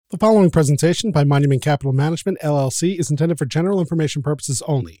The following presentation by Monument Capital Management, LLC is intended for general information purposes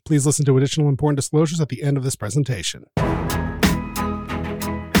only. Please listen to additional important disclosures at the end of this presentation.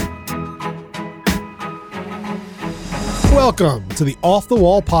 Welcome to the Off the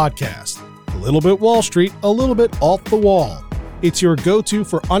Wall podcast. A little bit Wall Street, a little bit off the wall. It's your go-to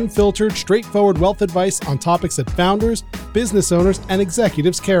for unfiltered, straightforward wealth advice on topics that founders, business owners, and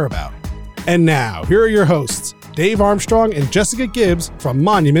executives care about. And now, here are your hosts, Dave Armstrong and Jessica Gibbs from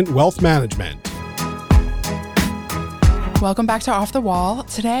Monument Wealth Management. Welcome back to Off the Wall.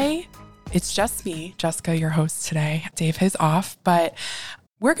 Today, it's just me, Jessica, your host today. Dave is off, but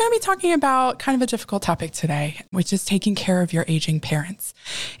we're going to be talking about kind of a difficult topic today, which is taking care of your aging parents.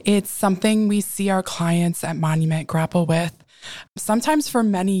 It's something we see our clients at Monument grapple with, sometimes for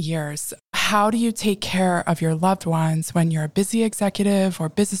many years. How do you take care of your loved ones when you're a busy executive or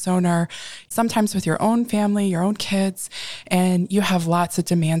business owner, sometimes with your own family, your own kids, and you have lots of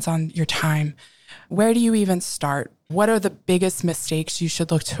demands on your time? Where do you even start? What are the biggest mistakes you should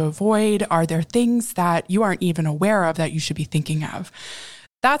look to avoid? Are there things that you aren't even aware of that you should be thinking of?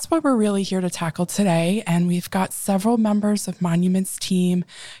 That's what we're really here to tackle today. And we've got several members of Monument's team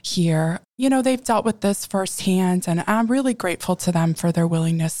here. You know, they've dealt with this firsthand, and I'm really grateful to them for their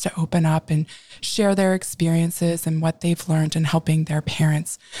willingness to open up and share their experiences and what they've learned in helping their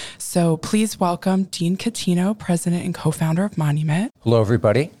parents. So please welcome Dean Catino, president and co-founder of Monument. Hello,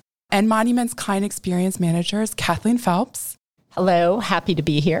 everybody. And Monument's client experience manager is Kathleen Phelps. Hello, happy to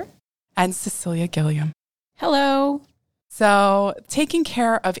be here. And Cecilia Gilliam. Hello. So taking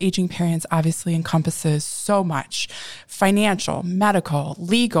care of aging parents obviously encompasses so much: financial, medical,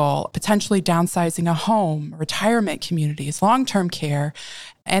 legal, potentially downsizing a home, retirement communities, long-term care,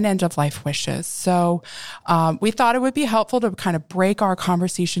 and end-of-life wishes. So we thought it would be helpful to kind of break our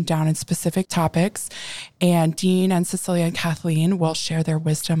conversation down in specific topics, and Dean and Cecilia and Kathleen will share their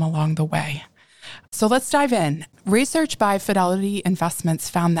wisdom along the way. So let's dive in. Research by Fidelity Investments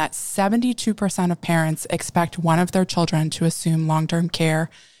found that 72% of parents expect one of their children to assume long-term care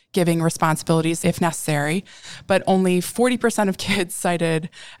giving responsibilities if necessary, but only 40% of kids cited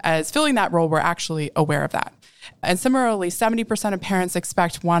as filling that role were actually aware of that. And similarly, 70% of parents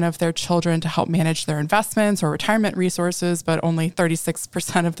expect one of their children to help manage their investments or retirement resources, but only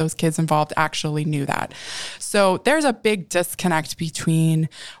 36% of those kids involved actually knew that. So there's a big disconnect between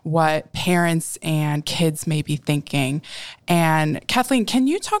what parents and kids may be thinking. And Kathleen, can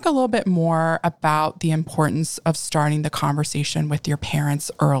you talk a little bit more about the importance of starting the conversation with your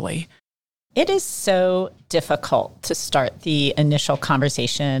parents early? It is so difficult to start the initial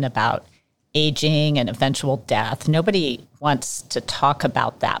conversation about aging and eventual death. Nobody wants to talk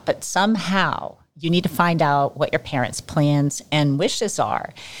about that, but somehow you need to find out what your parents' plans and wishes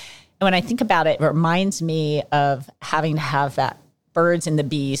are. And when I think about it, it reminds me of having to have that birds and the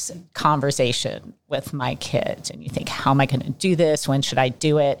bees conversation with my kids. And you think, how am I going to do this? When should I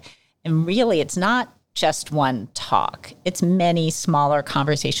do it? And really, it's not just one talk. It's many smaller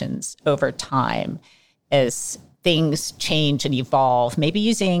conversations over time as things change and evolve, maybe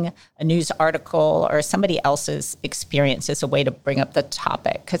using a news article or somebody else's experience as a way to bring up the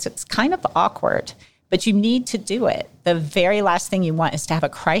topic, because it's kind of awkward, but you need to do it. The very last thing you want is to have a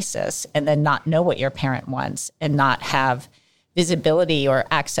crisis and then not know what your parent wants and not have visibility or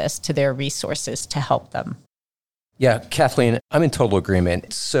access to their resources to help them. Yeah, Kathleen, I'm in total agreement.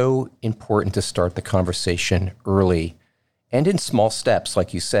 It's so important to start the conversation early and in small steps,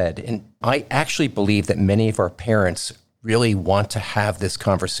 like you said. And I actually believe that many of our parents really want to have this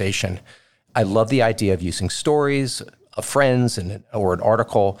conversation. I love the idea of using stories of friends or an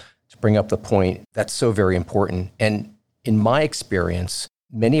article to bring up the point. That's so very important. And in my experience,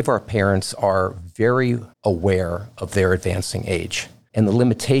 many of our parents are very aware of their advancing age and the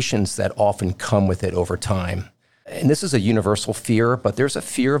limitations that often come with it over time. And this is a universal fear, but there's a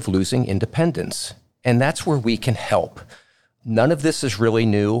fear of losing independence. And that's where we can help. None of this is really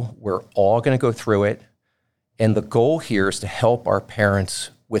new. We're all going to go through it. And the goal here is to help our parents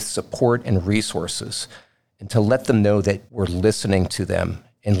with support and resources and to let them know that we're listening to them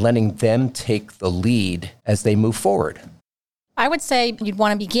and letting them take the lead as they move forward. I would say you'd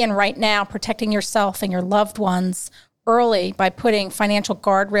want to begin right now protecting yourself and your loved ones early by putting financial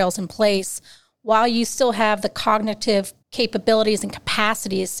guardrails in place while you still have the cognitive capabilities and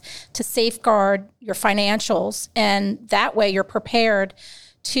capacities to safeguard your financials. And that way you're prepared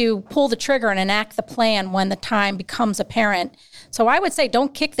to pull the trigger and enact the plan when the time becomes apparent. So I would say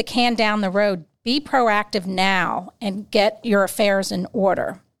don't kick the can down the road. Be proactive now and get your affairs in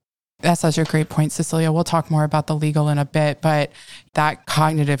order. That's such a great point, Cecilia. We'll talk more about the legal in a bit, but that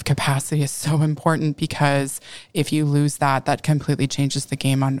cognitive capacity is so important because if you lose that, that completely changes the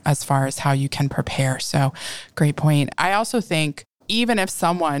game on as far as how you can prepare. So great point. I also think even if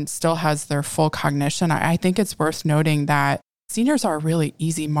someone still has their full cognition, I think it's worth noting that seniors are a really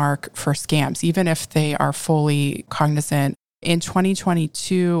easy mark for scams, even if they are fully cognizant. In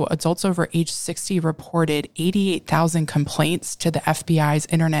 2022, adults over age 60 reported 88,000 complaints to the FBI's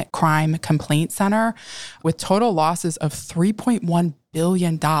Internet Crime Complaint Center, with total losses of $3.1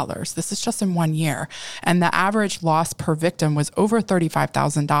 billion. This is just in 1 year. And the average loss per victim was over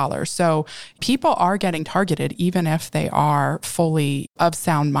 $35,000. So people are getting targeted, even if they are fully of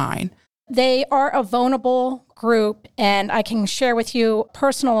sound mind. They are a vulnerable group, and I can share with you a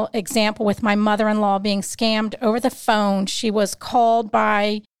personal example with my mother-in-law being scammed over the phone. She was called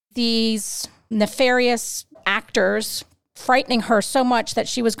by these nefarious actors, frightening her so much that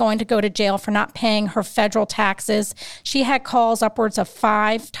she was going to go to jail for not paying her federal taxes. She had calls upwards of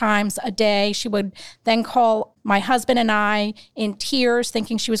 5 times a day. She would then call my husband and I in tears,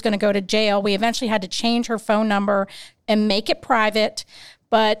 thinking she was going to go to jail. We eventually had to change her phone number and make it private.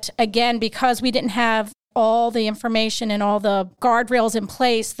 But again, because we didn't have all the information and all the guardrails in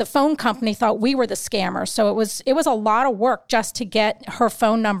place, the phone company thought we were the scammer. So it was a lot of work just to get her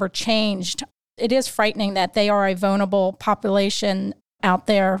phone number changed. It is frightening that they are a vulnerable population out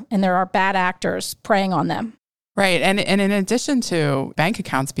there and there are bad actors preying on them. Right. And in addition to bank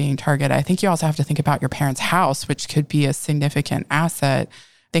accounts being targeted, I think you also have to think about your parents' house, which could be a significant asset.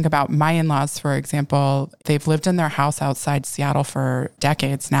 Think about my in-laws, for example. They've lived in their house outside Seattle for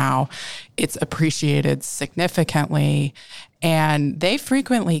decades now. It's appreciated significantly. And they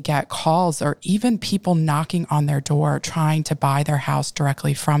frequently get calls or even people knocking on their door trying to buy their house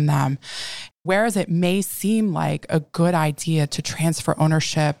directly from them. Whereas it may seem like a good idea to transfer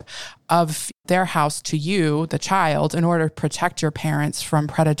ownership of their house to you, the child, in order to protect your parents from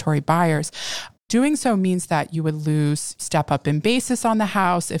predatory buyers, doing so means that you would lose step up in basis on the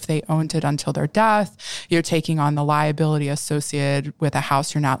house if they owned it until their death. You're taking on the liability associated with a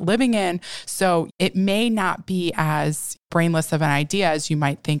house you're not living in. So it may not be as brainless of an idea as you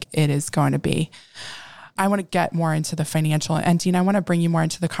might think it is going to be. I want to get more into the financial. And Dean, I want to bring you more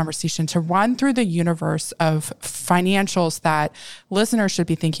into the conversation to run through the universe of financials that listeners should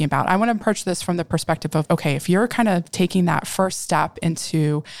be thinking about. I want to approach this from the perspective of, okay, if you're kind of taking that first step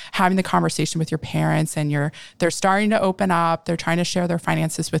into having the conversation with your parents and they're starting to open up, they're trying to share their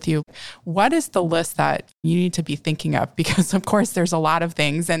finances with you, what is the list that you need to be thinking of? Because of course there's a lot of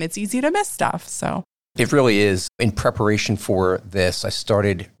things and it's easy to miss stuff. So it really is. In preparation for this, I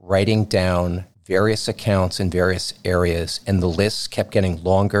started writing down various accounts in various areas, and the lists kept getting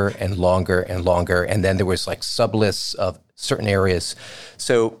longer and longer and longer. And then there was like sub-lists of certain areas.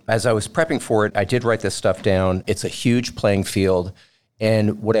 So as I was prepping for it, I did write this stuff down. It's a huge playing field.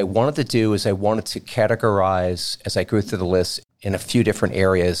 And what I wanted to do is I wanted to categorize, as I go through the list, in a few different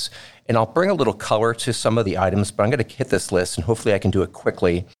areas. And I'll bring a little color to some of the items, but I'm going to hit this list and hopefully I can do it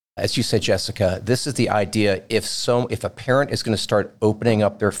quickly. As you said, Jessica, this is the idea. If a parent is going to start opening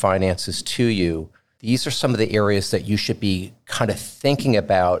up their finances to you, these are some of the areas that you should be kind of thinking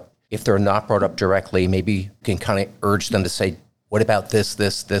about. If they're not brought up directly, maybe you can kind of urge them to say, what about this,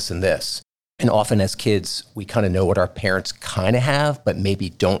 this, this, and this? And often as kids, we kind of know what our parents kind of have, but maybe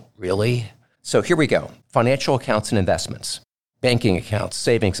don't really. So here we go. Financial accounts and investments, banking accounts,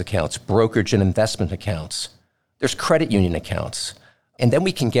 savings accounts, brokerage and investment accounts. There's credit union accounts. And then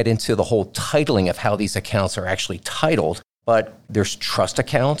we can get into the whole titling of how these accounts are actually titled. But there's trust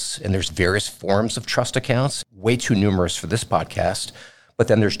accounts, and there's various forms of trust accounts, way too numerous for this podcast. But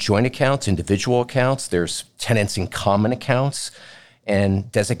then there's joint accounts, individual accounts, there's tenants in common accounts,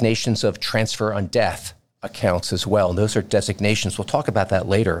 and designations of transfer on death accounts as well. And those are designations. We'll talk about that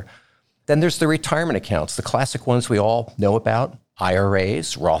later. Then there's the retirement accounts, the classic ones we all know about,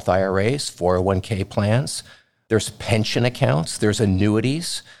 IRAs, Roth IRAs, 401k plans. There's pension accounts, there's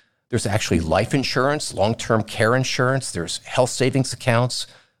annuities, there's actually life insurance, long-term care insurance, there's health savings accounts,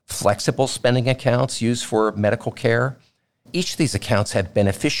 flexible spending accounts used for medical care. Each of these accounts have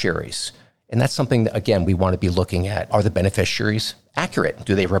beneficiaries. And that's something that, again, we want to be looking at. Are the beneficiaries accurate?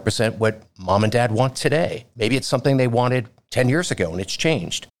 Do they represent what mom and dad want today? Maybe it's something they wanted 10 years ago and it's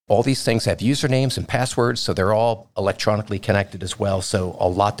changed. All these things have usernames and passwords, so they're all electronically connected as well. So a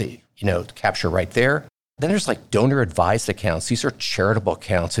lot to capture right there. Then there's like donor advised accounts. These are charitable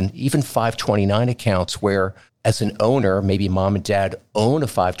accounts and even 529 accounts where as an owner, maybe mom and dad own a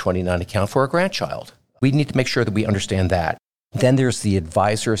 529 account for a grandchild. We need to make sure that we understand that. Then there's the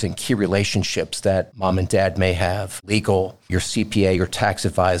advisors and key relationships that mom and dad may have, legal, your CPA, your tax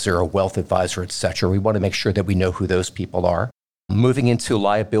advisor, a wealth advisor, et cetera. We want to make sure that we know who those people are. Moving into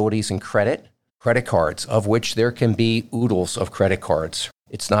liabilities and credit cards, of which there can be oodles of credit cards.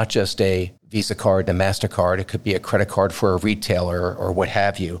 It's not just a Visa card and a MasterCard. It could be a credit card for a retailer or what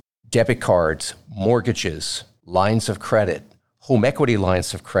have you. Debit cards, mortgages, lines of credit, home equity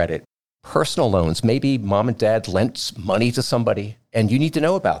lines of credit, personal loans. Maybe mom and dad lent money to somebody, and you need to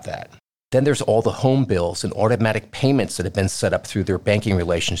know about that. Then there's all the home bills and automatic payments that have been set up through their banking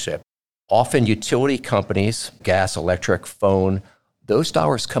relationship. Often utility companies, gas, electric, phone, those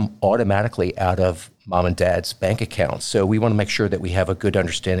dollars come automatically out of mom and dad's bank accounts. So we want to make sure that we have a good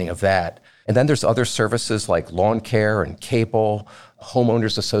understanding of that. And then there's other services like lawn care and cable,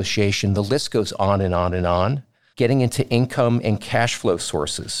 homeowners association. The list goes on and on and on. Getting into income and cash flow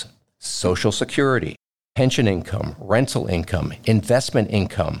sources, Social Security, pension income, rental income, investment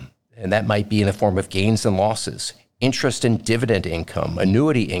income, and that might be in the form of gains and losses, interest and dividend income,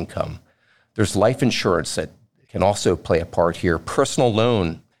 annuity income. There's life insurance that can also play a part here, personal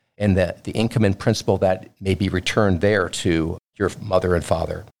loan, and the income and principal that may be returned there to your mother and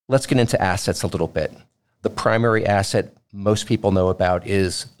father. Let's get into assets a little bit. The primary asset most people know about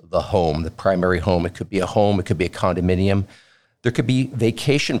is the home, the primary home. It could be a home, it could be a condominium. There could be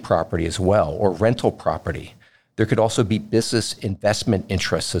vacation property as well, or rental property. There could also be business investment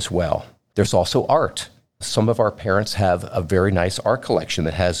interests as well. There's also art. Some of our parents have a very nice art collection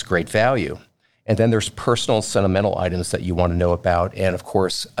that has great value. And then there's personal sentimental items that you want to know about. And of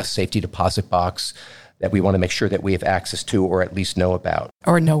course, a safety deposit box that we want to make sure that we have access to or at least know about.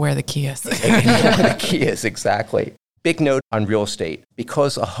 Or know where the key is. Know where the key is, exactly. Big note on real estate.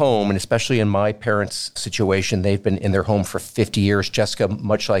 Because a home, and especially in my parents' situation, they've been in their home for 50 years. Jessica,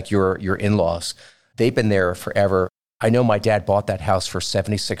 much like your in-laws, they've been there forever. I know my dad bought that house for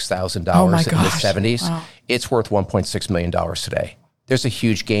 $76,000 in the 70s. Wow. It's worth $1.6 million today. There's a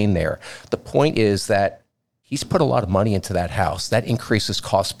huge gain there. The point is that he's put a lot of money into that house. That increases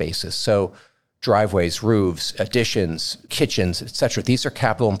cost basis. So driveways, roofs, additions, kitchens, et cetera. These are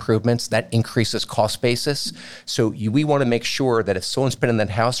capital improvements. That increases cost basis. So we want to make sure that if someone's been in that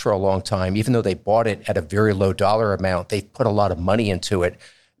house for a long time, even though they bought it at a very low dollar amount, they've put a lot of money into it,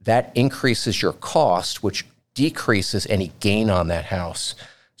 that increases your cost, which decreases any gain on that house.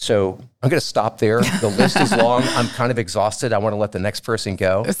 So I'm going to stop there. The list is long. I'm kind of exhausted. I want to let the next person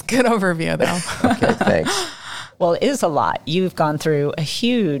go. It's a good overview, though. Okay, thanks. Well, it is a lot. You've gone through a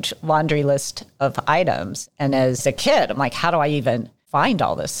huge laundry list of items. And as a kid, I'm like, how do I even find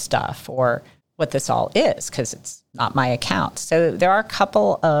all this stuff or what this all is? Because it's not my account. So there are a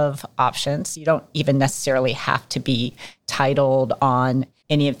couple of options. You don't even necessarily have to be titled on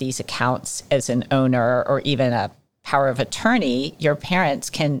any of these accounts as an owner or even a power of attorney. Your parents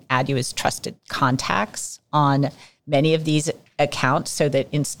can add you as trusted contacts on many of these accounts so that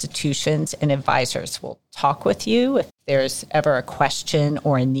institutions and advisors will talk with you if there's ever a question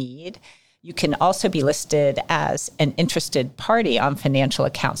or a need. You can also be listed as an interested party on financial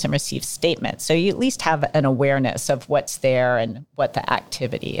accounts and receive statements. So you at least have an awareness of what's there and what the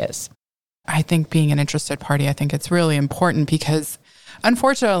activity is. I think being an interested party, I think it's really important because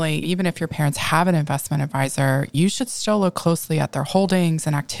unfortunately, even if your parents have an investment advisor, you should still look closely at their holdings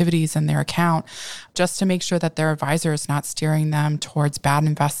and activities in their account just to make sure that their advisor is not steering them towards bad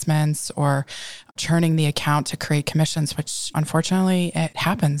investments or churning the account to create commissions, which unfortunately it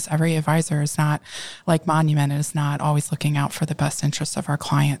happens. Every advisor is not like Monument, is not always looking out for the best interests of our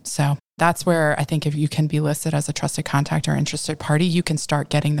client. So that's where I think if you can be listed as a trusted contact or interested party, you can start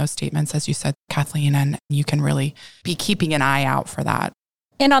getting those statements, as you said, Kathleen, and you can really be keeping an eye out for that.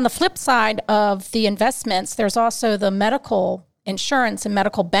 And on the flip side of the investments, there's also the medical insurance and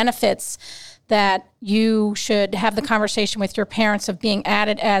medical benefits that you should have the conversation with your parents of being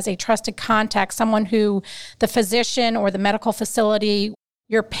added as a trusted contact, someone who the physician or the medical facility,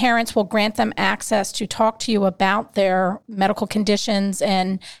 your parents will grant them access to talk to you about their medical conditions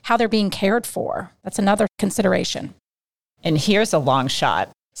and how they're being cared for. That's another consideration. And here's a long shot.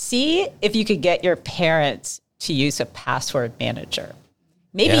 See if you could get your parents to use a password manager.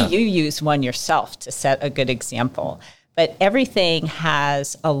 Maybe you use one yourself to set a good example, but everything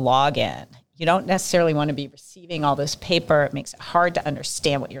has a login. You don't necessarily want to be receiving all this paper. It makes it hard to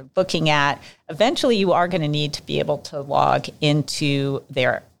understand what you're looking at. Eventually, you are going to need to be able to log into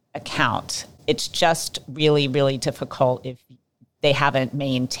their account. It's just really, really difficult if they haven't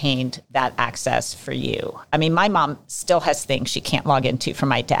maintained that access for you. I mean, my mom still has things she can't log into for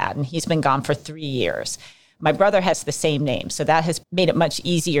my dad, and he's been gone for 3 years. My brother has the same name, so that has made it much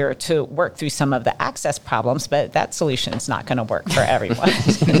easier to work through some of the access problems, but that solution is not going to work for everyone.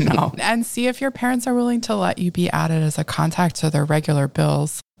 No. And see if your parents are willing to let you be added as a contact to their regular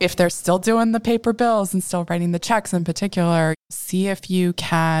bills. If they're still doing the paper bills and still writing the checks in particular, see if you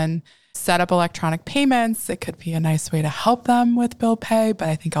can set up electronic payments. It could be a nice way to help them with bill pay, but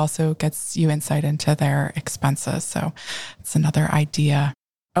I think also gets you insight into their expenses. So it's another idea.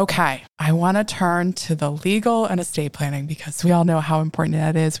 Okay, I want to turn to the legal and estate planning because we all know how important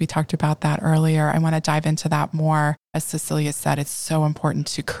that is. We talked about that earlier. I want to dive into that more. As Cecilia said, it's so important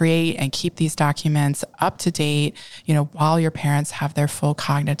to create and keep these documents up to date, while your parents have their full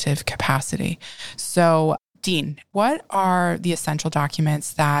cognitive capacity. So, Dean, what are the essential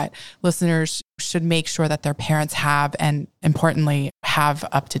documents that listeners should make sure that their parents have and, importantly, have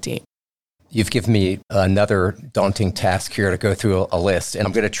up to date? You've given me another daunting task here to go through a list, and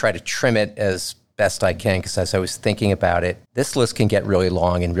I'm going to try to trim it as best I can because as I was thinking about it, this list can get really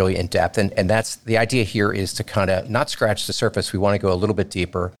long and really in-depth, and that's the idea here is to kind of not scratch the surface. We want to go a little bit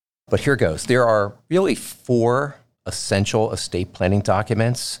deeper, but here goes. There are really 4 essential estate planning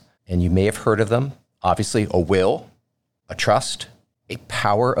documents, and you may have heard of them. Obviously, a will, a trust, a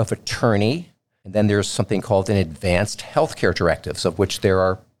power of attorney, and then there's something called an advanced healthcare directives, of which there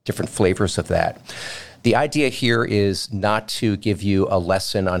are different flavors of that. The idea here is not to give you a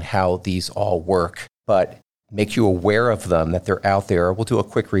lesson on how these all work, but make you aware of them, that they're out there. We'll do a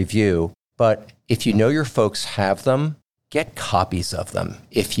quick review. But if you know your folks have them, get copies of them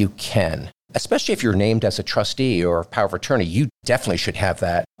if you can. Especially if you're named as a trustee or power of attorney, you definitely should have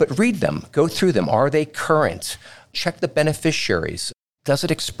that. But read them, go through them. Are they current? Check the beneficiaries. Does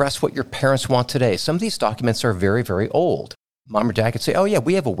it express what your parents want today? Some of these documents are very, very old. Mom or dad could say, oh yeah,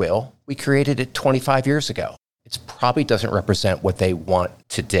 we have a will. We created it 25 years ago. It probably doesn't represent what they want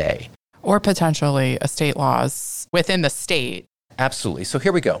today. Or potentially estate laws within the state. Absolutely. So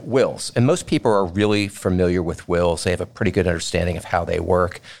here we go, wills. And most people are really familiar with wills. They have a pretty good understanding of how they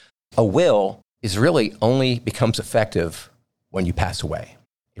work. A will is really only becomes effective when you pass away.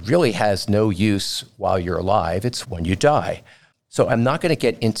 It really has no use while you're alive. It's when you die. So I'm not going to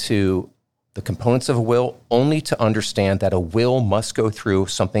get into the components of a will, only to understand that a will must go through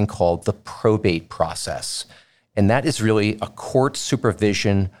something called the probate process. And that is really a court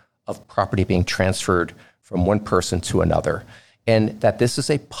supervision of property being transferred from one person to another. And that this is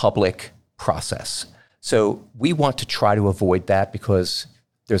a public process. So we want to try to avoid that because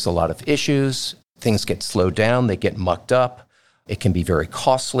there's a lot of issues. Things get slowed down, they get mucked up. It can be very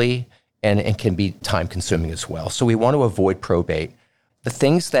costly and it can be time consuming as well. So we want to avoid probate. The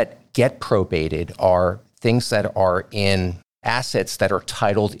things that get probated are things that are in assets that are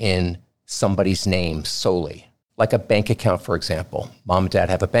titled in somebody's name solely, like a bank account, for example. Mom and dad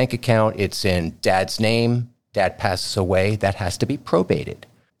have a bank account. It's in dad's name. Dad passes away. That has to be probated.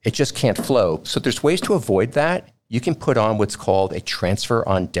 It just can't flow. So there's ways to avoid that. You can put on what's called a transfer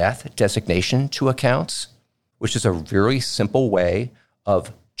on death designation to accounts, which is a very simple way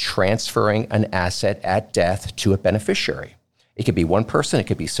of transferring an asset at death to a beneficiary. It could be one person, it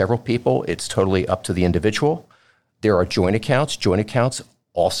could be several people. It's totally up to the individual. There are joint accounts. Joint accounts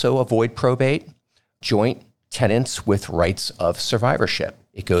also avoid probate. Joint tenants with rights of survivorship.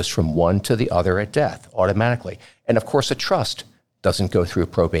 It goes from one to the other at death automatically. And of course, a trust doesn't go through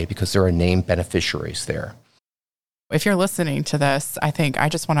probate because there are named beneficiaries there. If you're listening to this, I think I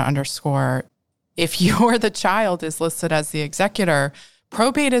just want to underscore, if you're the child is listed as the executor,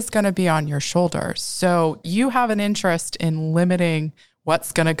 probate is going to be on your shoulders. So you have an interest in limiting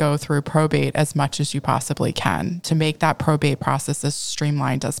what's going to go through probate as much as you possibly can to make that probate process as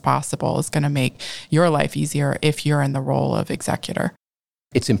streamlined as possible is going to make your life easier if you're in the role of executor.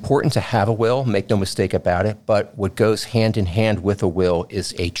 It's important to have a will, make no mistake about it, but what goes hand in hand with a will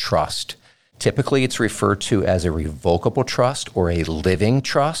is a trust. Typically, it's referred to as a revocable trust or a living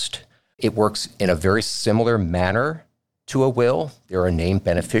trust. It works in a very similar manner to a will. There are named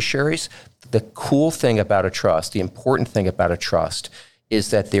beneficiaries. The cool thing about a trust, the important thing about a trust, is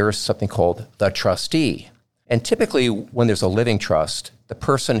that there is something called the trustee. And typically, when there's a living trust, the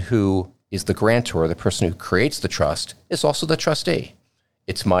person who is the grantor, the person who creates the trust, is also the trustee.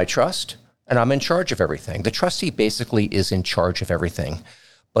 It's my trust, and I'm in charge of everything. The trustee basically is in charge of everything.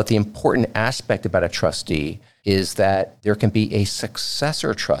 But the important aspect about a trustee is that there can be a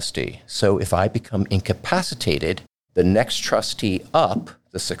successor trustee. So if I become incapacitated, the next trustee up,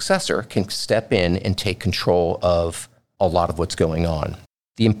 the successor, can step in and take control of a lot of what's going on.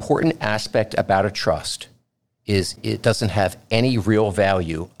 The important aspect about a trust is it doesn't have any real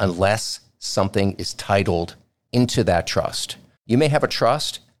value unless something is titled into that trust. You may have a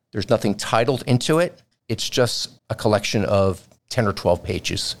trust, there's nothing titled into it, it's just a collection of 10 or 12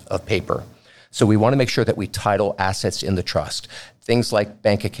 pages of paper. So we want to make sure that we title assets in the trust. Things like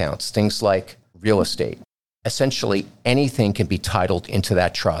bank accounts, things like real estate. Essentially, anything can be titled into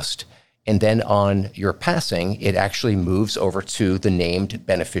that trust. And then on your passing, it actually moves over to the named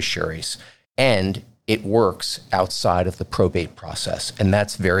beneficiaries. And it works outside of the probate process. And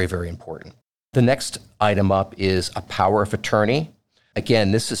that's very, very important. The next item up is a power of attorney.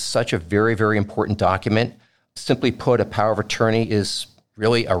 Again, this is such a very, very important document. Simply put, a power of attorney is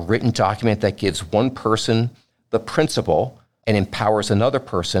really a written document that gives one person the principal and empowers another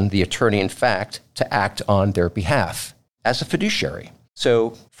person, the attorney in fact, to act on their behalf as a fiduciary.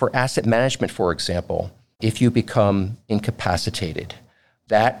 So for asset management, for example, if you become incapacitated,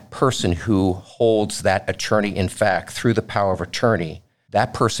 that person who holds that attorney in fact through the power of attorney,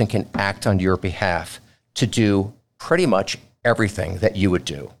 that person can act on your behalf to do pretty much everything that you would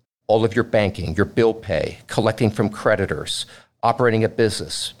do. All of your banking, your bill pay, collecting from creditors, operating a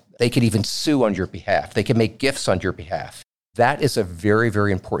business. They could even sue on your behalf. They can make gifts on your behalf. That is a very,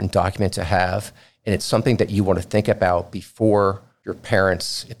 very important document to have. And it's something that you want to think about before your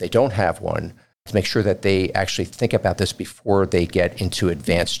parents, if they don't have one, to make sure that they actually think about this before they get into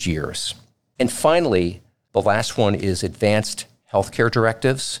advanced years. And finally, the last one is advanced healthcare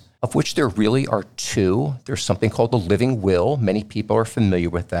directives, of which there really are two. There's something called the living will. Many people are familiar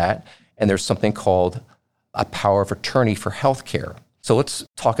with that. And there's something called a power of attorney for healthcare. So let's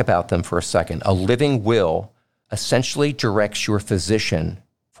talk about them for a second. A living will essentially directs your physician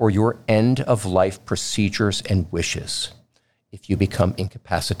for your end-of-life procedures and wishes if you become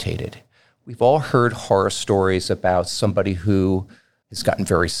incapacitated. We've all heard horror stories about somebody who has gotten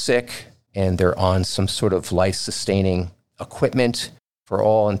very sick and they're on some sort of life-sustaining equipment. For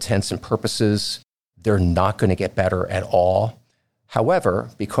all intents and purposes, they're not going to get better at all. However,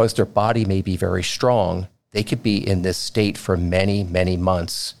 because their body may be very strong, they could be in this state for many, many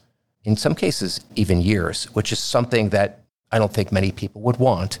months, in some cases, even years, which is something that I don't think many people would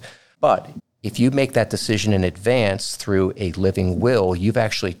want. But if you make that decision in advance through a living will, you've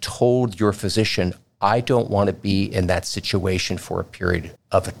actually told your physician, I don't want to be in that situation for a period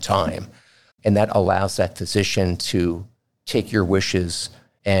of time. And that allows that physician to take your wishes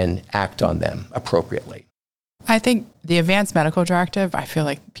and act on them appropriately. I think the advanced medical directive, I feel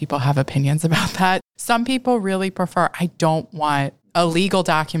like people have opinions about that. Some people really prefer, I don't want a legal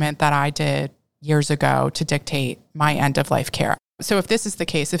document that I did years ago to dictate my end-of-life care. So if this is the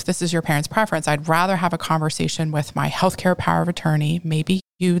case, if this is your parents' preference, I'd rather have a conversation with my healthcare power of attorney, maybe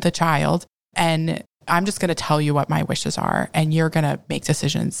you, the child, and I'm just going to tell you what my wishes are, and you're going to make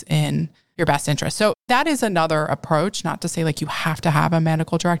decisions in your best interest. So that is another approach, not to say like you have to have a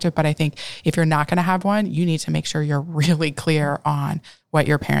medical directive, but I think if you're not going to have one, you need to make sure you're really clear on what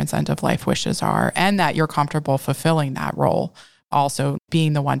your parents' end-of-life wishes are and that you're comfortable fulfilling that role, also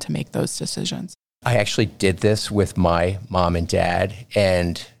being the one to make those decisions. I actually did this with my mom and dad,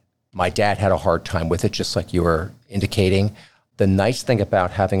 and my dad had a hard time with it, just like you were indicating. The nice thing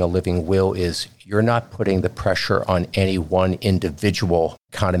about having a living will is you're not putting the pressure on any one individual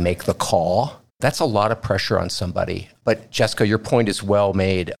kind of make the call. That's a lot of pressure on somebody. But Jessica, your point is well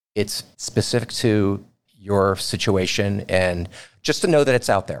made. It's specific to your situation, and just to know that it's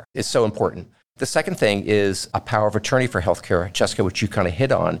out there is so important. The second thing is a power of attorney for healthcare, Jessica, which you kind of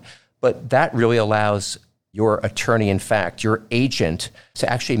hit on. But that really allows your attorney, in fact, your agent, to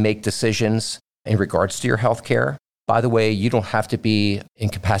actually make decisions in regards to your healthcare. By the way, you don't have to be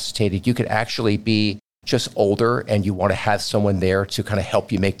incapacitated. You could actually be just older and you want to have someone there to kind of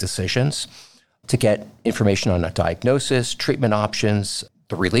help you make decisions, to get information on a diagnosis, treatment options,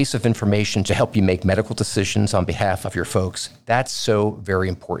 the release of information to help you make medical decisions on behalf of your folks. That's so very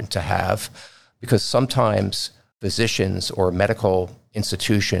important to have, because sometimes physicians or medical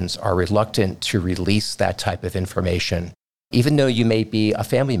institutions are reluctant to release that type of information, even though you may be a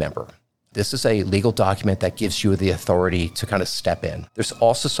family member. This is a legal document that gives you the authority to kind of step in. There's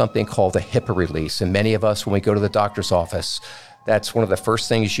also something called a HIPAA release. And many of us, when we go to the doctor's office, that's one of the first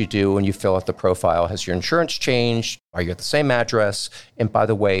things you do when you fill out the profile. Has your insurance changed? Are you at the same address? And by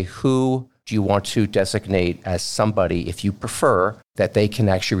the way, who do you want to designate as somebody, if you prefer, that they can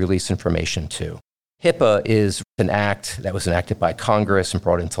actually release information to? HIPAA is an act that was enacted by Congress and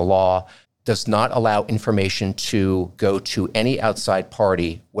brought into law, does not allow information to go to any outside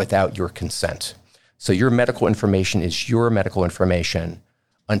party without your consent. So your medical information is your medical information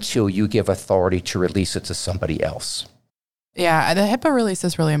until you give authority to release it to somebody else. Yeah, the HIPAA release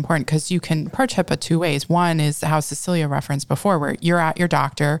is really important because you can approach HIPAA two ways. One is how Cecilia referenced before, where you're at your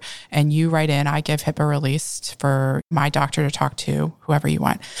doctor and you write in, I give HIPAA release for my doctor to talk to whoever you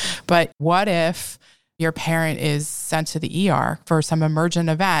want. But what if your parent is sent to the ER for some emergent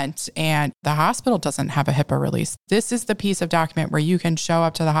event and the hospital doesn't have a HIPAA release. This is the piece of document where you can show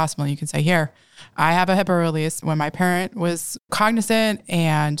up to the hospital and you can say, here, I have a HIPAA release when my parent was cognizant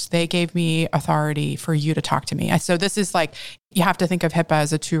and they gave me authority for you to talk to me. So this is like, you have to think of HIPAA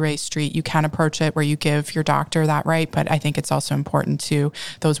as a two-way street. You can approach it where you give your doctor that right, but I think it's also important to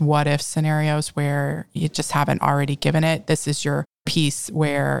those what-if scenarios where you just haven't already given it. This is your piece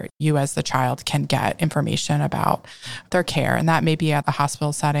where you as the child can get information about their care. And that may be at the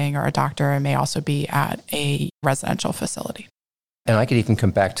hospital setting or a doctor. It may also be at a residential facility. And I could even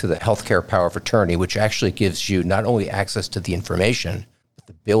come back to the healthcare power of attorney, which actually gives you not only access to the information, but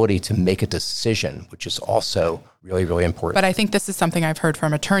the ability to make a decision, which is also really, really important. But I think this is something I've heard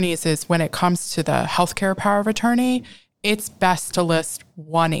from attorneys is when it comes to the healthcare power of attorney, it's best to list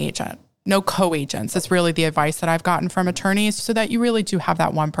one agent. No co-agents. It's really the advice that I've gotten from attorneys so that you really do have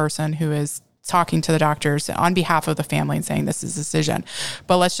that one person who is talking to the doctors on behalf of the family and saying this is a decision.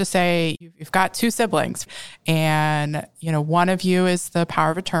 But let's just say you've got two siblings and, one of you is the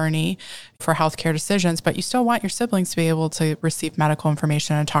power of attorney for healthcare decisions, but you still want your siblings to be able to receive medical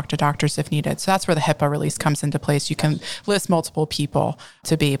information and talk to doctors if needed. So that's where the HIPAA release comes into place. You can list multiple people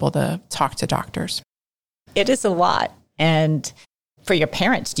to be able to talk to doctors. It is a lot. And for your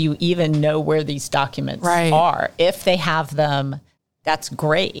parents, do you even know where these documents are? If they have them, that's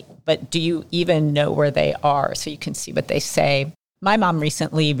great. But do you even know where they are so you can see what they say? My mom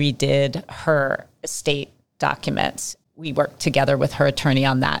recently redid her estate documents. We worked together with her attorney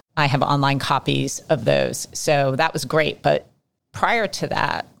on that. I have online copies of those. So that was great. But prior to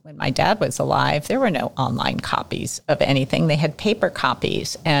that, when my dad was alive, there were no online copies of anything. They had paper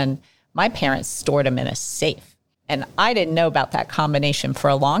copies. And my parents stored them in a safe. And I didn't know about that combination for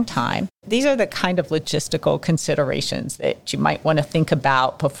a long time. These are the kind of logistical considerations that you might want to think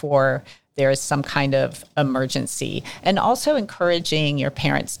about before there is some kind of emergency. And also encouraging your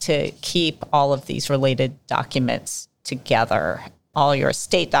parents to keep all of these related documents together. All your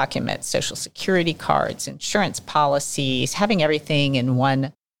estate documents, Social Security cards, insurance policies, having everything in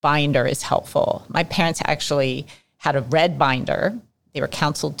one binder is helpful. My parents actually had a red binder. They were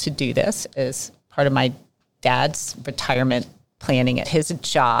counseled to do this as part of my dad's retirement planning at his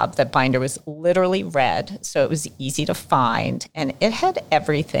job. The binder was literally red, so it was easy to find, and it had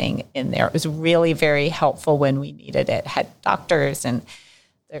everything in there. It was really very helpful when we needed it. It had doctors and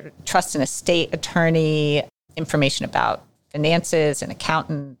their trust and estate attorney, information about finances and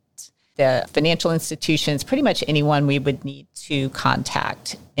accountants, the financial institutions, pretty much anyone we would need to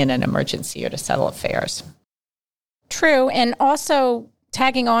contact in an emergency or to settle affairs. True, and also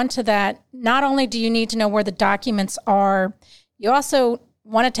tagging on to that, not only do you need to know where the documents are, you also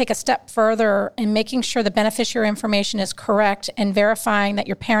want to take a step further in making sure the beneficiary information is correct and verifying that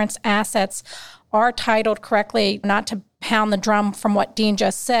your parents' assets are titled correctly, not to pound the drum from what Dean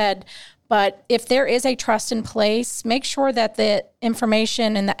just said, but if there is a trust in place, make sure that the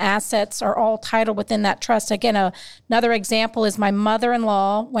information and the assets are all titled within that trust. Again, another example is my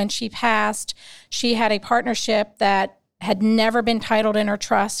mother-in-law. When she passed, she had a partnership that had never been titled in her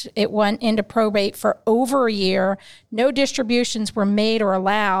trust. It went into probate for over a year. No distributions were made or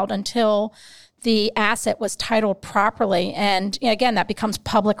allowed until the asset was titled properly. And again, that becomes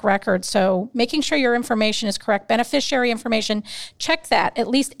public record. So making sure your information is correct. Beneficiary information, check that at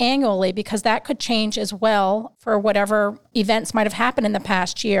least annually, because that could change as well for whatever events might have happened in the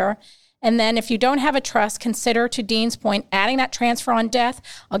past year. And then if you don't have a trust, consider, to Dean's point, adding that transfer on death.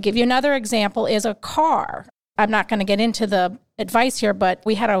 I'll give you another example, is a car. I'm not going to get into the advice here, but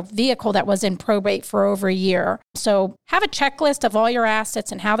we had a vehicle that was in probate for over a year. So have a checklist of all your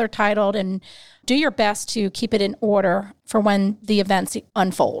assets and how they're titled, and do your best to keep it in order for when the events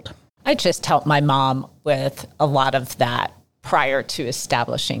unfold. I just helped my mom with a lot of that prior to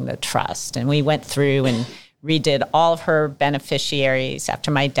establishing the trust. And we went through and redid all of her beneficiaries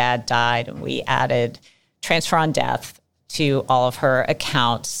after my dad died, and we added transfer on death to all of her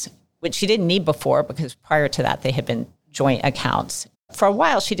accounts, which she didn't need before because prior to that, they had been joint accounts. For a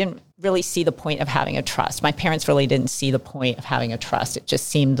while, she didn't really see the point of having a trust. My parents really didn't see the point of having a trust. It just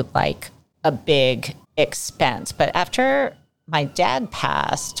seemed like a big expense. But after my dad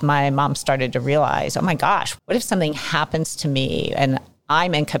passed, my mom started to realize, oh my gosh, what if something happens to me and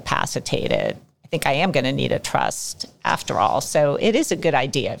I'm incapacitated? I think I am going to need a trust after all. So it is a good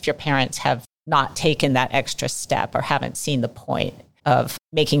idea if your parents have not taken that extra step or haven't seen the point of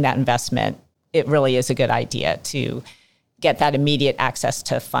making that investment. It really is a good idea to get that immediate access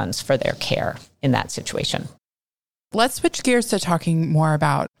to funds for their care in that situation. Let's switch gears to talking more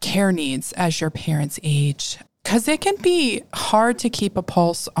about care needs as your parents age. Because it can be hard to keep a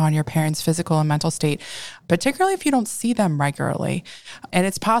pulse on your parents' physical and mental state, particularly if you don't see them regularly. And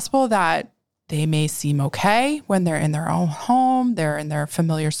it's possible that they may seem okay when they're in their own home, they're in their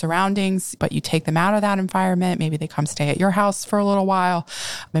familiar surroundings, but you take them out of that environment. Maybe they come stay at your house for a little while,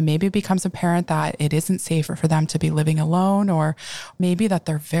 and maybe it becomes apparent that it isn't safer for them to be living alone, or maybe that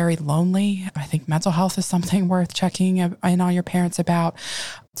they're very lonely. I think mental health is something worth checking in on your parents about.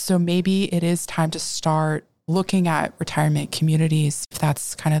 So maybe it is time to start looking at retirement communities, if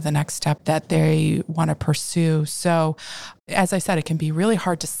that's kind of the next step that they want to pursue. So as I said, it can be really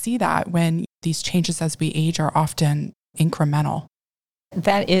hard to see that when these changes as we age are often incremental.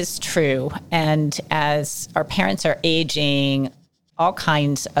 That is true. And as our parents are aging, all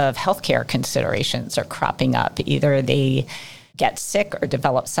kinds of healthcare considerations are cropping up. Either they get sick or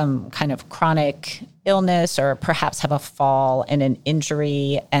develop some kind of chronic illness, or perhaps have a fall and an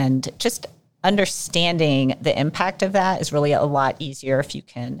injury, and just understanding the impact of that is really a lot easier if you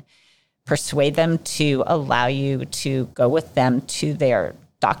can persuade them to allow you to go with them to their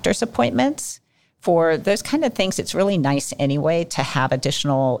doctor's appointments. For those kind of things, it's really nice anyway to have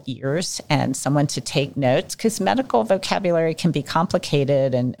additional ears and someone to take notes, because medical vocabulary can be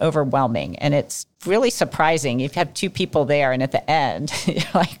complicated and overwhelming. And it's really surprising. You have two people there, and at the end, you're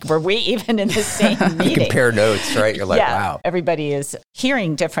like, were we even in the same meeting? You compare notes, right? You're like, wow. Everybody is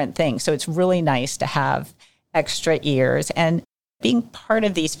hearing different things. So it's really nice to have extra ears. And being part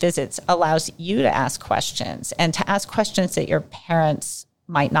of these visits allows you to ask questions, and to ask questions that your parents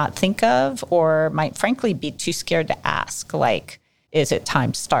might not think of, or might frankly be too scared to ask, like, is it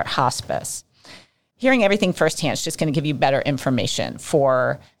time to start hospice? Hearing everything firsthand is just going to give you better information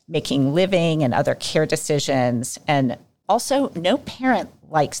for making living and other care decisions. And also, no parent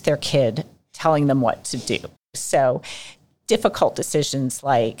likes their kid telling them what to do. So difficult decisions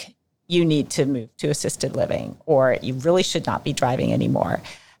like, you need to move to assisted living, or you really should not be driving anymore,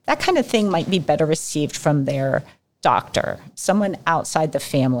 that kind of thing might be better received from their doctor, someone outside the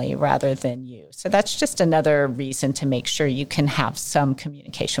family rather than you. So that's just another reason to make sure you can have some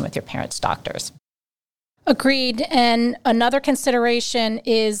communication with your parents' doctors. Agreed. And another consideration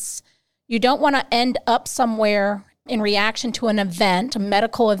is you don't want to end up somewhere in reaction to an event, a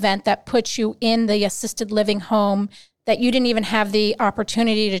medical event that puts you in the assisted living home that you didn't even have the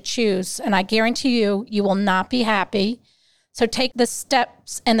opportunity to choose. And I guarantee you, you will not be happy. So take the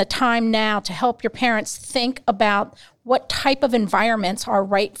steps and the time now to help your parents think about what type of environments are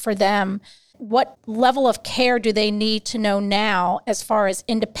right for them. What level of care do they need to know now as far as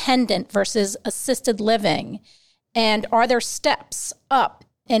independent versus assisted living? And are there steps up?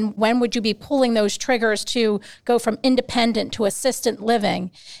 And when would you be pulling those triggers to go from independent to assisted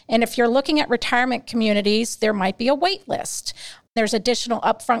living? And if you're looking at retirement communities, there might be a wait list. There's additional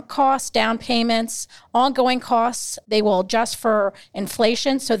upfront costs, down payments, ongoing costs. They will adjust for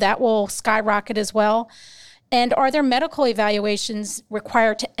inflation, so that will skyrocket as well. And are there medical evaluations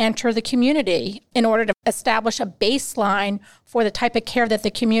required to enter the community in order to establish a baseline for the type of care that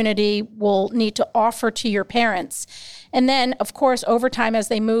the community will need to offer to your parents? And then, of course, over time as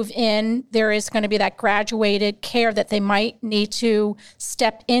they move in, there is going to be that graduated care that they might need to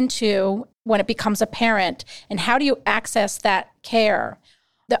step into when it becomes apparent. And how do you access that care?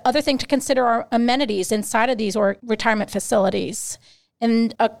 The other thing to consider are amenities inside of these or retirement facilities.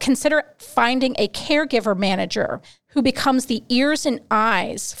 And consider finding a caregiver manager who becomes the ears and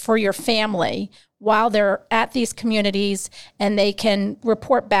eyes for your family while they're at these communities, and they can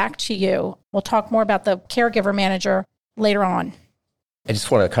report back to you. We'll talk more about the caregiver manager later on. I just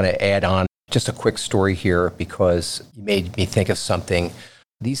want to kind of add on just a quick story here, because you made me think of something.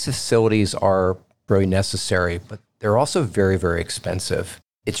 These facilities are very necessary, but they're also very, very expensive.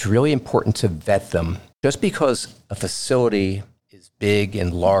 It's really important to vet them. Just because a facility is big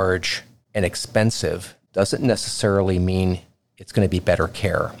and large and expensive doesn't necessarily mean it's going to be better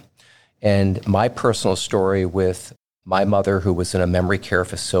care. And my personal story with my mother, who was in a memory care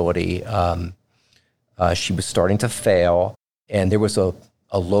facility, she was starting to fail, and there was a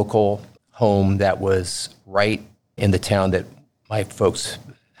local home that was right in the town that my folks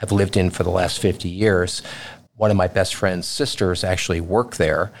have lived in for the last 50 years. One of my best friend's sisters actually worked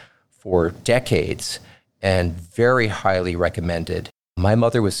there for decades, and very highly recommended. My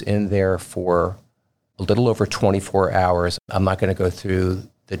mother was in there for a little over 24 hours. I'm not going to go through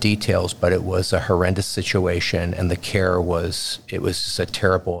the details, but it was a horrendous situation, and the care was just a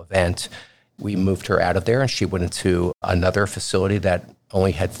terrible event. We moved her out of there, and she went into another facility that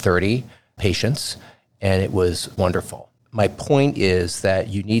only had 30 patients, and it was wonderful. My point is that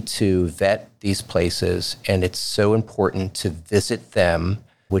you need to vet these places, and it's so important to visit them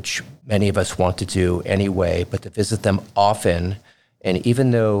which many of us want to do anyway, but to visit them often. And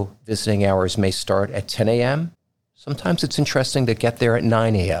even though visiting hours may start at 10 a.m., sometimes it's interesting to get there at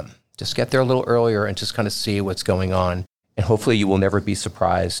 9 a.m. Just get there a little earlier and just kind of see what's going on. And hopefully you will never be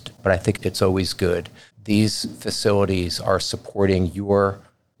surprised, but I think it's always good. These facilities are supporting your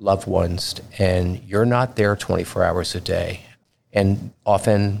loved ones, and you're not there 24 hours a day. And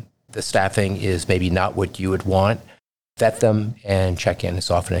often the staffing is maybe not what you would want. Vet them and check in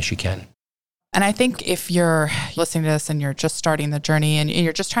as often as you can. And I think if you're listening to this and you're just starting the journey and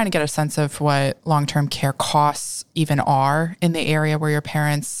you're just trying to get a sense of what long-term care costs even are in the area where your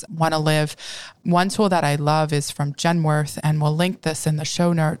parents want to live, one tool that I love is from Genworth, and we'll link this in the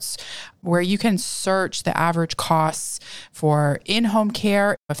show notes, where you can search the average costs for in-home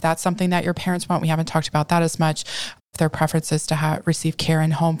care. If that's something that your parents want, we haven't talked about that as much. If their preference is to receive care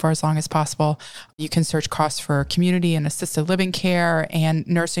in home for as long as possible, you can search costs for community and assisted living care and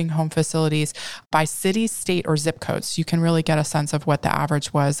nursing home facilities by city, state, or zip codes. You can really get a sense of what the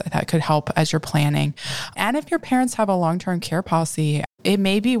average was. That could help as you're planning. And if your parents have a long-term care policy, it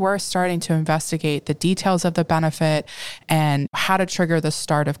may be worth starting to investigate the details of the benefit and how to trigger the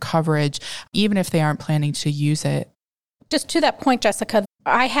start of coverage, even if they aren't planning to use it. Just to that point, Jessica,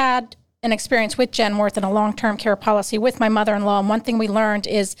 I had an experience with Genworth and a long-term care policy with my mother-in-law. And one thing we learned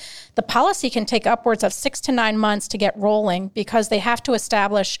is the policy can take upwards of 6 to 9 months to get rolling because they have to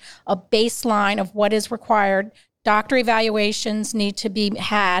establish a baseline of what is required. Doctor evaluations need to be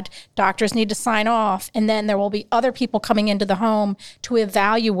had. Doctors need to sign off. And then there will be other people coming into the home to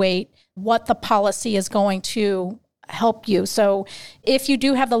evaluate what the policy is going to help you. So if you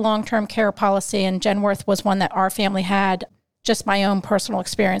do have the long-term care policy, and Genworth was one that our family had, just my own personal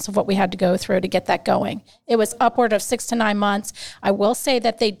experience of what we had to go through to get that going. It was upward of 6 to 9 months. I will say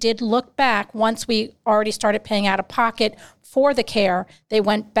that they did look back once we already started paying out of pocket for the care. They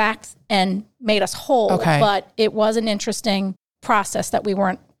went back and made us whole, but it was an interesting process that we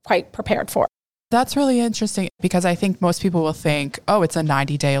weren't quite prepared for. That's really interesting because I think most people will think, oh, it's a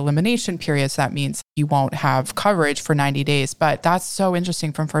 90-day elimination period, so that means you won't have coverage for 90 days. But that's so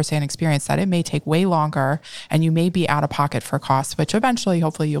interesting from firsthand experience that it may take way longer and you may be out of pocket for costs, which eventually,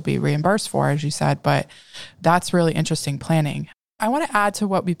 hopefully, you'll be reimbursed for, as you said. But that's really interesting planning. I want to add to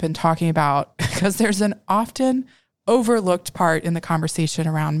what we've been talking about because there's an often overlooked part in the conversation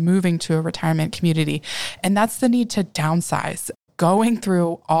around moving to a retirement community, and that's the need to downsize. Going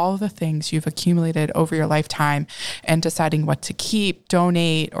through all the things you've accumulated over your lifetime and deciding what to keep,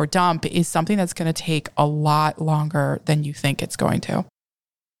 donate, or dump is something that's going to take a lot longer than you think it's going to.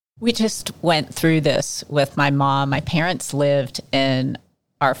 We just went through this with my mom. My parents lived in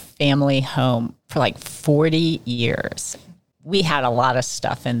our family home for like 40 years. We had a lot of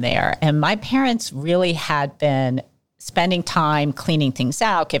stuff in there. And my parents really had been spending time cleaning things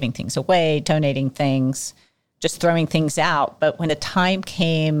out, giving things away, donating things, just throwing things out. But when the time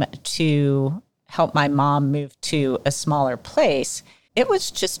came to help my mom move to a smaller place, it was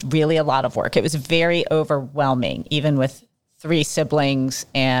just really a lot of work. It was very overwhelming, even with 3 siblings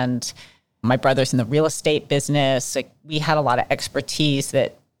and my brother's in the real estate business. Like, we had a lot of expertise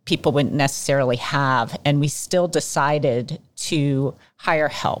that people wouldn't necessarily have. And we still decided to hire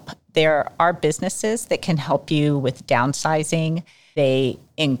help. There are businesses that can help you with downsizing. They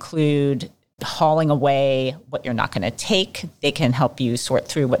include hauling away what you're not going to take. They can help you sort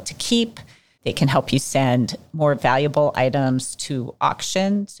through what to keep. They can help you send more valuable items to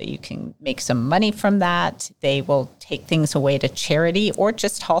auction so you can make some money from that. They will take things away to charity or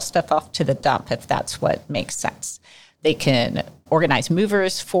just haul stuff off to the dump if that's what makes sense. They can organize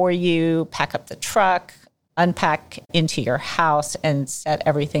movers for you, pack up the truck, unpack into your house, and set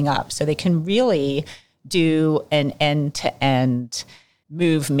everything up. So they can really do an end-to-end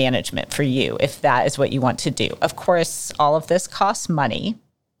move management for you if that is what you want to do. Of course, all of this costs money,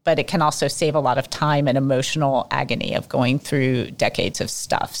 but it can also save a lot of time and emotional agony of going through decades of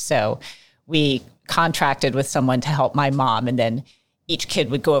stuff. So we contracted with someone to help my mom, and then each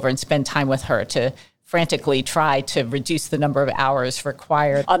kid would go over and spend time with her to frantically try to reduce the number of hours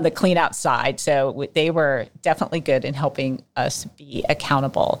required on the clean out side. So they were definitely good in helping us be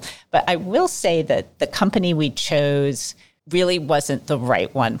accountable. But I will say that the company we chose really wasn't the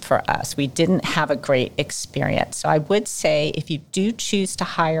right one for us. We didn't have a great experience. So I would say if you do choose to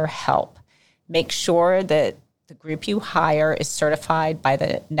hire help, make sure that the group you hire is certified by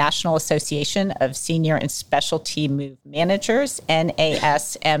the National Association of Senior and Specialty Move Managers,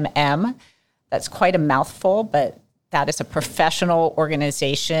 NASMM. That's quite a mouthful, but that is a professional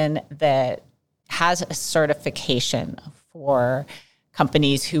organization that has a certification for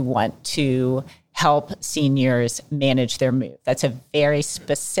companies who want to help seniors manage their move. That's a very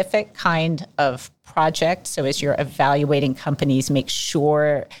specific kind of project. So as you're evaluating companies, make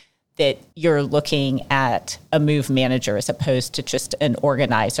sure that you're looking at a move manager as opposed to just an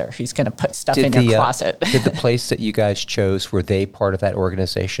organizer who's going to put stuff in your closet. Did the place that you guys chose, were they part of that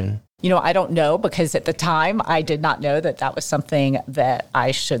organization? I don't know, because at the time I did not know that that was something that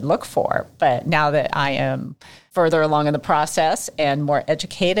I should look for. But now that I am further along in the process and more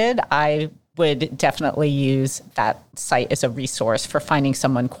educated, I would definitely use that site as a resource for finding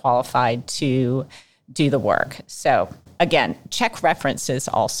someone qualified to do the work. So again, check references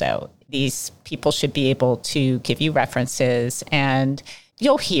also. These people should be able to give you references, and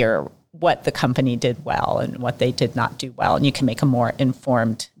you'll hear what the company did well and what they did not do well, and you can make a more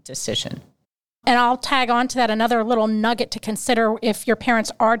informed decision. And I'll tag on to that another little nugget to consider if your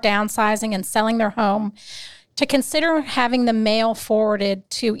parents are downsizing and selling their home, to consider having the mail forwarded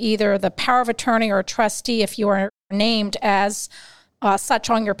to either the power of attorney or a trustee if you are named as such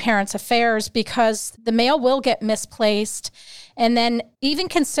on your parents' affairs, because the mail will get misplaced. And then even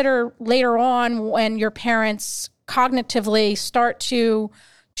consider later on when your parents cognitively start to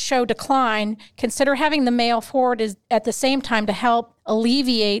show decline, consider having the mail forwarded at the same time to help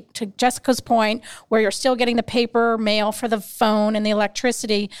alleviate, to Jessica's point, where you're still getting the paper mail for the phone and the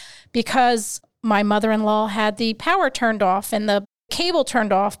electricity, because my mother-in-law had the power turned off and the cable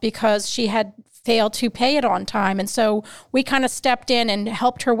turned off because she had failed to pay it on time. And so we kind of stepped in and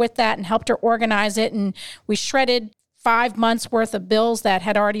helped her with that and helped her organize it. And we shredded 5 months worth of bills that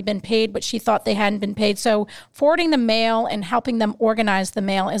had already been paid, but she thought they hadn't been paid. So forwarding the mail and helping them organize the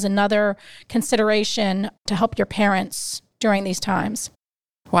mail is another consideration to help your parents during these times.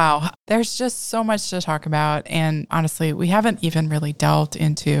 Wow. There's just so much to talk about. And honestly, we haven't even really delved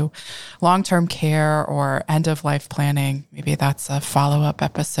into long-term care or end-of-life planning. Maybe that's a follow-up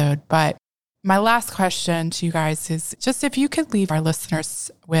episode. But my last question to you guys is just if you could leave our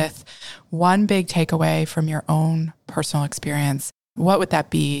listeners with one big takeaway from your own personal experience, what would that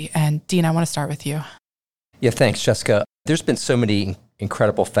be? And Dean, I want to start with you. Yeah, thanks, Jessica. There's been so many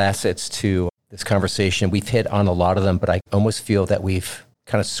incredible facets to this conversation. We've hit on a lot of them, but I almost feel that we've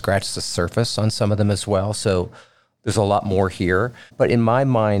kind of scratched the surface on some of them as well. So there's a lot more here. But in my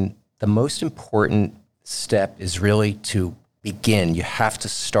mind, the most important step is really to begin. You have to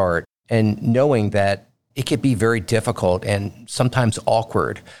start. And knowing that it could be very difficult and sometimes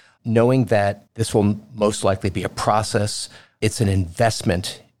awkward, knowing that this will most likely be a process, it's an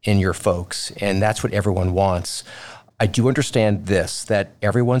investment in your folks, and that's what everyone wants. I do understand this, that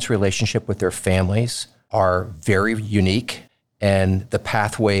everyone's relationship with their families are very unique, and the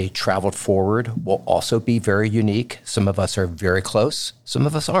pathway traveled forward will also be very unique. Some of us are very close, some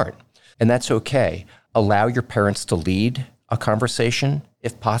of us aren't, and that's okay. Allow your parents to lead a conversation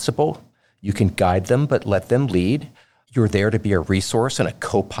if possible. You can guide them, but let them lead. You're there to be a resource and a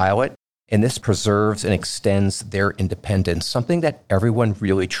co-pilot, and this preserves and extends their independence, something that everyone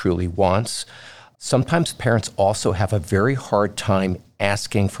really, truly wants. Sometimes parents also have a very hard time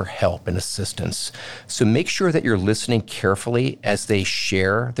asking for help and assistance. So make sure that you're listening carefully as they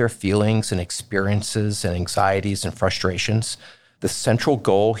share their feelings and experiences and anxieties and frustrations. The central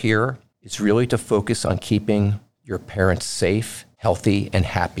goal here is really to focus on keeping your parents safe, healthy, and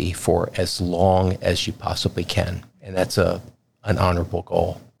happy for as long as you possibly can. And that's an honorable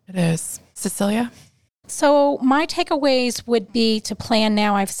goal. It is. Cecilia? So my takeaways would be to plan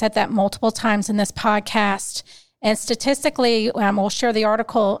now. I've said that multiple times in this podcast. And statistically, we'll share the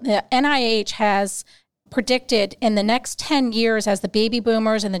article, the NIH has predicted in the next 10 years, as the baby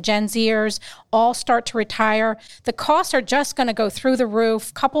boomers and the Gen Zers all start to retire, the costs are just going to go through the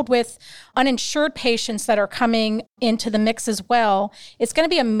roof, coupled with uninsured patients that are coming into the mix as well. It's going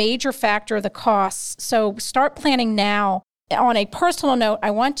to be a major factor of the costs. So start planning now. On a personal note,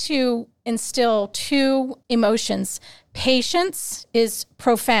 I want to instill two emotions. Patience is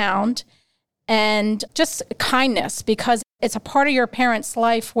profound, and just kindness, because it's a part of your parent's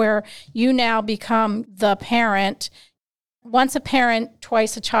life where you now become the parent. Once a parent,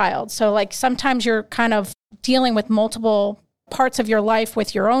 twice a child. So like sometimes you're kind of dealing with multiple parts of your life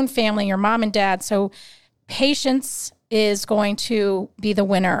with your own family, your mom and dad. So patience is going to be the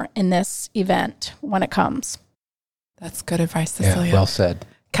winner in this event when it comes. That's good advice, Cecilia. Yeah, well said.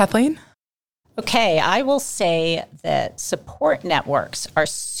 Kathleen? Okay, I will say that support networks are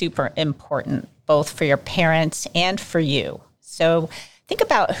super important, both for your parents and for you. So think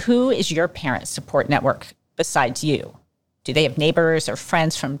about, who is your parent's support network besides you? Do they have neighbors or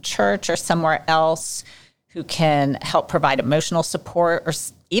friends from church or somewhere else who can help provide emotional support or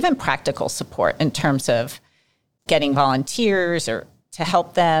even practical support in terms of getting volunteers or to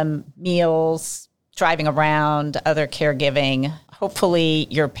help them, meals, driving around, other caregiving. Hopefully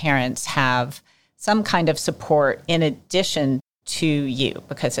your parents have some kind of support in addition to you,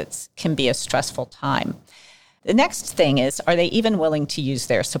 because it can be a stressful time. The next thing is, are they even willing to use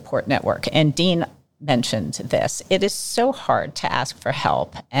their support network? And Dean mentioned this. It is so hard to ask for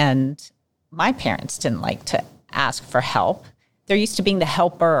help. And my parents didn't like to ask for help. They're used to being the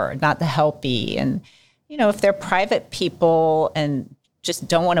helper, not the helpee. And, if they're private people and just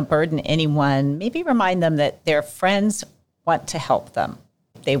don't want to burden anyone, maybe remind them that their friends want to help them.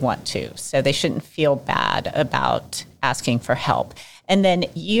 They want to. So they shouldn't feel bad about asking for help. And then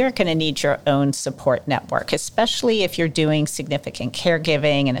you're going to need your own support network, especially if you're doing significant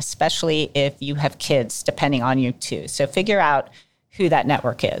caregiving and especially if you have kids depending on you too. So figure out who that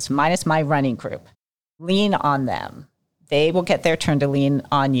network is. Mine is my running group. Lean on them. They will get their turn to lean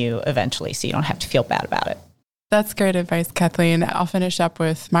on you eventually, so you don't have to feel bad about it. That's great advice, Kathleen. I'll finish up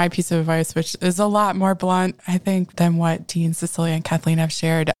with my piece of advice, which is a lot more blunt, I think, than what Dean, Cecilia, and Kathleen have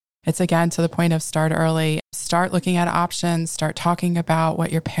shared. It's again to the point of start early, start looking at options, start talking about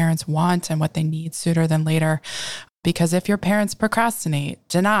what your parents want and what they need sooner than later. Because if your parents procrastinate,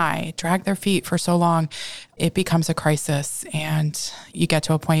 deny, drag their feet for so long, it becomes a crisis. And you get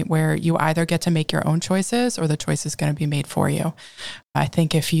to a point where you either get to make your own choices or the choice is going to be made for you. I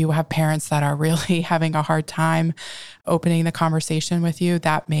think if you have parents that are really having a hard time opening the conversation with you,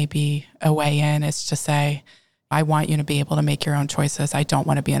 that may be a way in, is to say, I want you to be able to make your own choices. I don't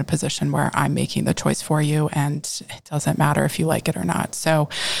want to be in a position where I'm making the choice for you, and it doesn't matter if you like it or not. So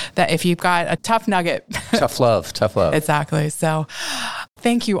that if you've got a tough nugget. Tough love. Exactly. So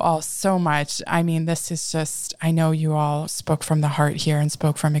thank you all so much. I mean, this is just, I know you all spoke from the heart here and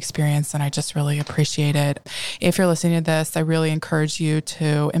spoke from experience, and I just really appreciate it. If you're listening to this, I really encourage you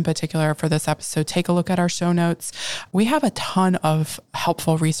to, in particular for this episode, take a look at our show notes. We have a ton of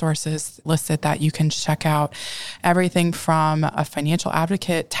helpful resources listed that you can check out. Everything from a financial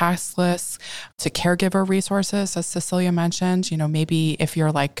advocate task list to caregiver resources, as Cecilia mentioned. Maybe if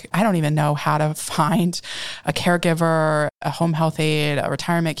you're like, I don't even know how to find a caregiver, a home health aide, a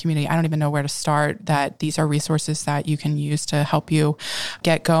retirement community, I don't even know where to start, that these are resources that you can use to help you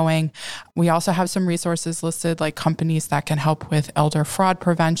get going. We also have some resources listed, like companies that can help with elder fraud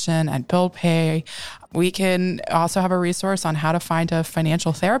prevention and bill pay. We can also have a resource on how to find a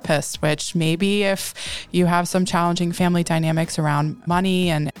financial therapist, which maybe if you have some challenging family dynamics around money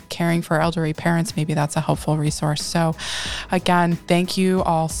and caring for elderly parents, maybe that's a helpful resource. So again, thank you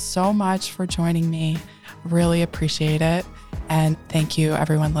all so much for joining me. Really appreciate it. And thank you,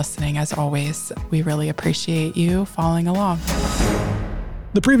 everyone listening. As always, we really appreciate you following along.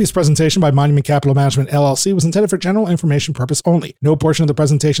 The previous presentation by Monument Capital Management, LLC was intended for general information purpose only. No portion of the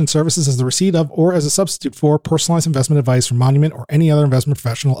presentation services as the receipt of or as a substitute for personalized investment advice from Monument or any other investment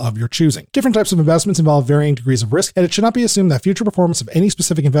professional of your choosing. Different types of investments involve varying degrees of risk, and it should not be assumed that future performance of any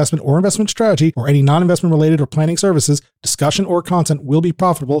specific investment or investment strategy or any non-investment related or planning services, discussion, or content will be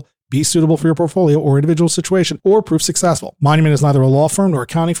profitable, be suitable for your portfolio or individual situation, or prove successful. Monument is neither a law firm nor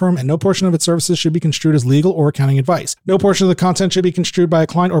accounting firm, and no portion of its services should be construed as legal or accounting advice. No portion of the content should be construed by a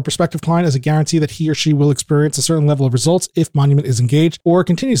client or prospective client as a guarantee that he or she will experience a certain level of results if Monument is engaged or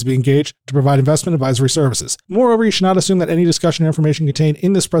continues to be engaged to provide investment advisory services. Moreover, you should not assume that any discussion or information contained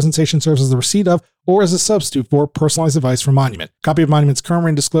in this presentation serves as the receipt of or as a substitute for personalized advice from Monument. A copy of Monument's current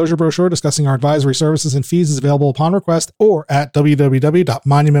written disclosure brochure discussing our advisory services and fees is available upon request or at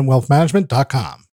www.monumentwealthmanagement.com.